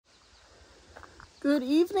Good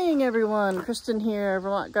evening, everyone. Kristen here,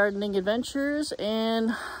 Vermont Gardening Adventures,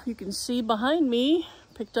 and you can see behind me,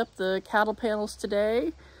 picked up the cattle panels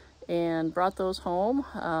today and brought those home.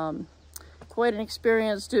 Quite an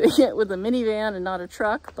experience doing it with a minivan and not a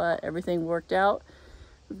truck, but everything worked out.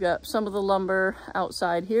 We've got some of the lumber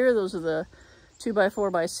outside here. Those are the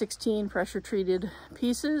 2x4x16 pressure treated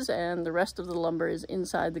pieces, and the rest of the lumber is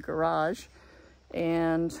inside the garage.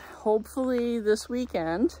 And hopefully this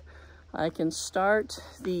weekend I can start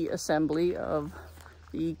the assembly of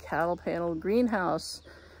the cattle panel greenhouse.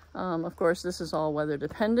 Of course, this is all weather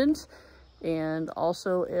dependent, and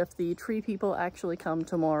also if the tree people actually come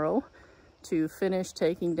tomorrow to finish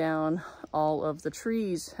taking down all of the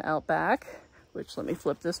trees out back, which, let me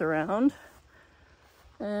flip this around.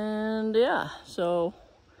 And yeah, so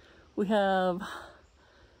we have,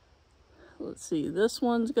 let's see, this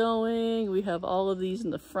one's going, we have all of these in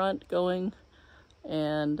the front going,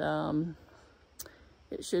 and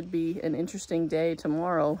it should be an interesting day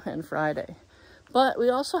tomorrow and Friday. But we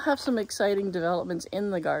also have some exciting developments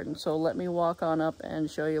in the garden, so let me walk on up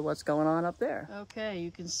and show you what's going on up there. Okay,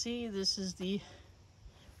 you can see this is the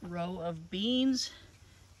row of beans,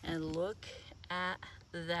 and look at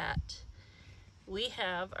that. We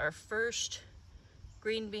have our first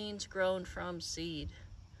green beans grown from seed.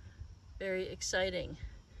 Very exciting.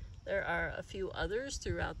 There are a few others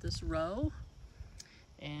throughout this row,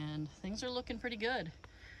 and things are looking pretty good.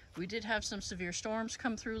 We did have some severe storms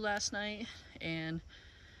come through last night, and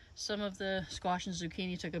some of the squash and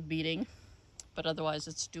zucchini took a beating, but otherwise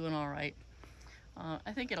it's doing all right.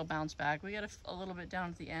 I think it'll bounce back. We got a little bit down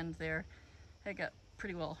at the end there. It got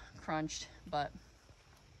pretty well crunched, but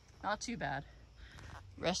not too bad.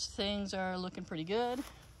 Rest of things are looking pretty good.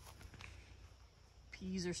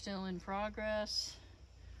 Peas are still in progress.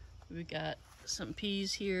 We've got some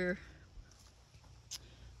peas here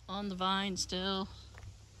on the vine still.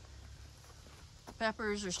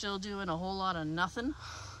 Peppers are still doing a whole lot of nothing.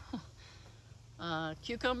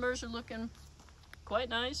 Cucumbers are looking quite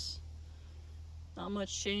nice. Not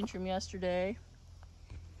much change from yesterday.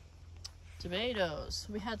 Tomatoes,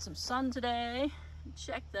 we had some sun today.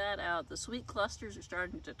 Check that out. The sweet clusters are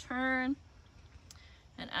starting to turn.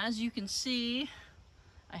 And as you can see,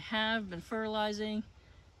 I have been fertilizing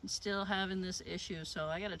and still having this issue, so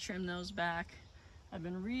I gotta trim those back. I've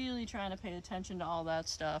been really trying to pay attention to all that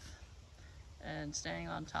stuff and staying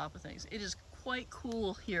on top of things. It is quite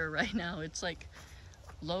cool here right now. It's like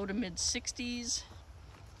low to mid 60s,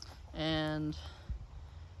 and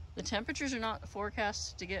the temperatures are not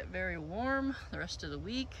forecast to get very warm the rest of the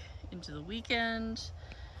week into the weekend.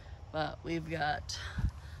 But we've got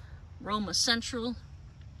Roma Central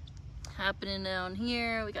happening down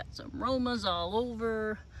here. We got some Romas all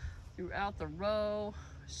over throughout the row.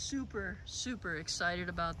 Super excited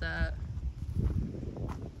about that.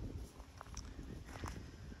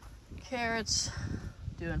 Carrots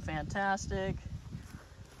doing fantastic.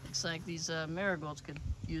 Looks like these marigolds could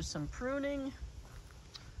use some pruning.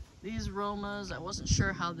 These Romas, I wasn't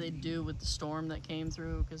sure how they'd do with the storm that came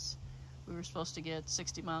through, because we were supposed to get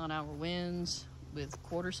 60-mile-an-hour winds with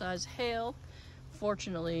quarter-size hail.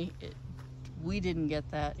 Fortunately, we didn't get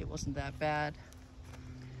that. It wasn't that bad.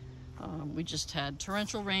 We just had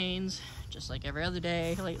torrential rains, just like every other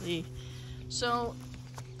day lately. So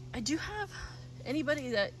I do have anybody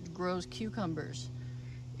that grows cucumbers.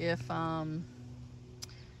 If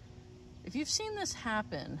you've seen this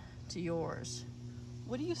happen to yours,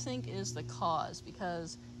 what do you think is the cause?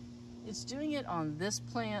 Because it's doing it on this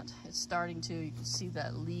plant. It's starting to, you can see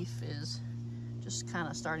that leaf is just kind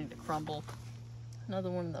of starting to crumble. Another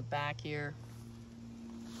one in the back here.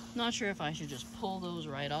 Not sure if I should just pull those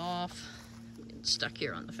right off. It's stuck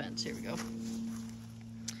here on the fence. Here we go.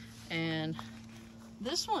 And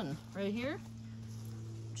this one right here,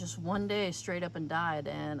 just one day straight up and died,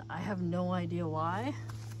 and I have no idea why.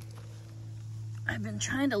 I've been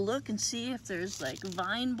trying to look and see if there's like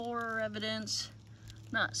vine borer evidence.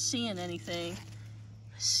 Not seeing anything.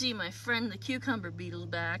 I see my friend the cucumber beetle's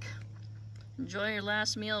back. Enjoy your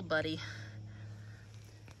last meal, buddy.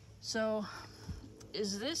 So,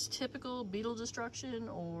 is this typical beetle destruction,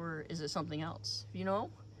 or is it something else? If you know,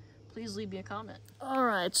 please leave me a comment. All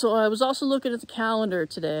right, so I was also looking at the calendar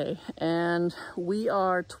today, and we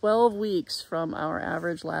are 12 weeks from our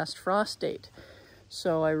average last frost date.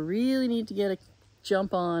 So I really need to get a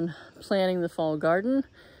jump on planning the fall garden,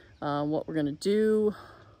 what we're gonna do,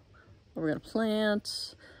 what we're gonna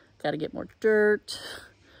plant, gotta get more dirt,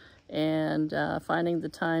 and finding the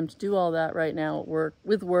time to do all that right now at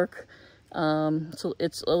work, so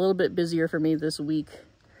it's a little bit busier for me this week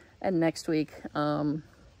and next week.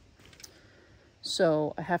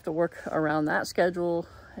 So I have to work around that schedule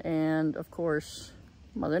and, of course,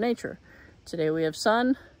 Mother Nature. Today we have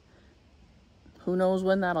sun. Who knows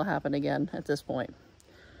when that'll happen again at this point.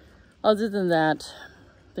 Other than that,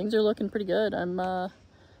 things are looking pretty good. I'm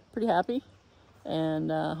pretty happy and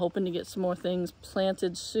hoping to get some more things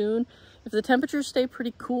planted soon. If the temperatures stay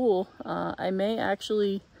pretty cool, I may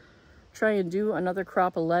actually try and do another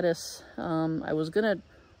crop of lettuce. I was gonna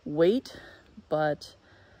wait, but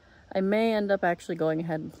I may end up actually going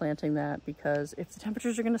ahead and planting that, because if the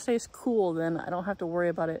temperatures are gonna stay cool, then I don't have to worry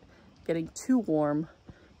about it getting too warm,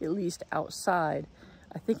 at least outside.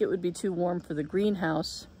 I think it would be too warm for the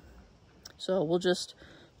greenhouse. So we'll just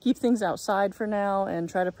keep things outside for now and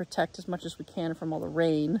try to protect as much as we can from all the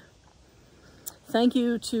rain. Thank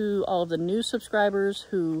you to all of the new subscribers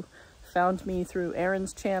who found me through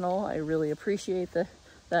Erin's channel. I really appreciate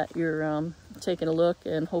that you're taking a look,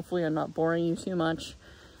 and hopefully I'm not boring you too much.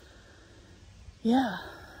 Yeah,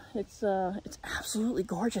 it's absolutely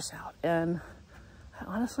gorgeous out, and I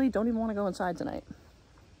honestly don't even want to go inside tonight.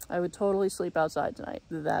 I would totally sleep outside tonight.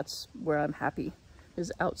 That's where I'm happy,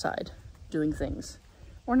 is outside doing things.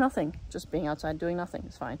 Or nothing, just being outside doing nothing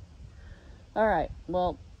is fine. All right,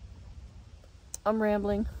 well, I'm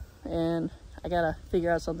rambling and I gotta figure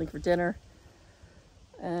out something for dinner.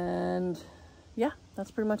 And yeah, that's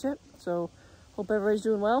pretty much it. So hope everybody's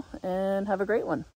doing well and have a great one.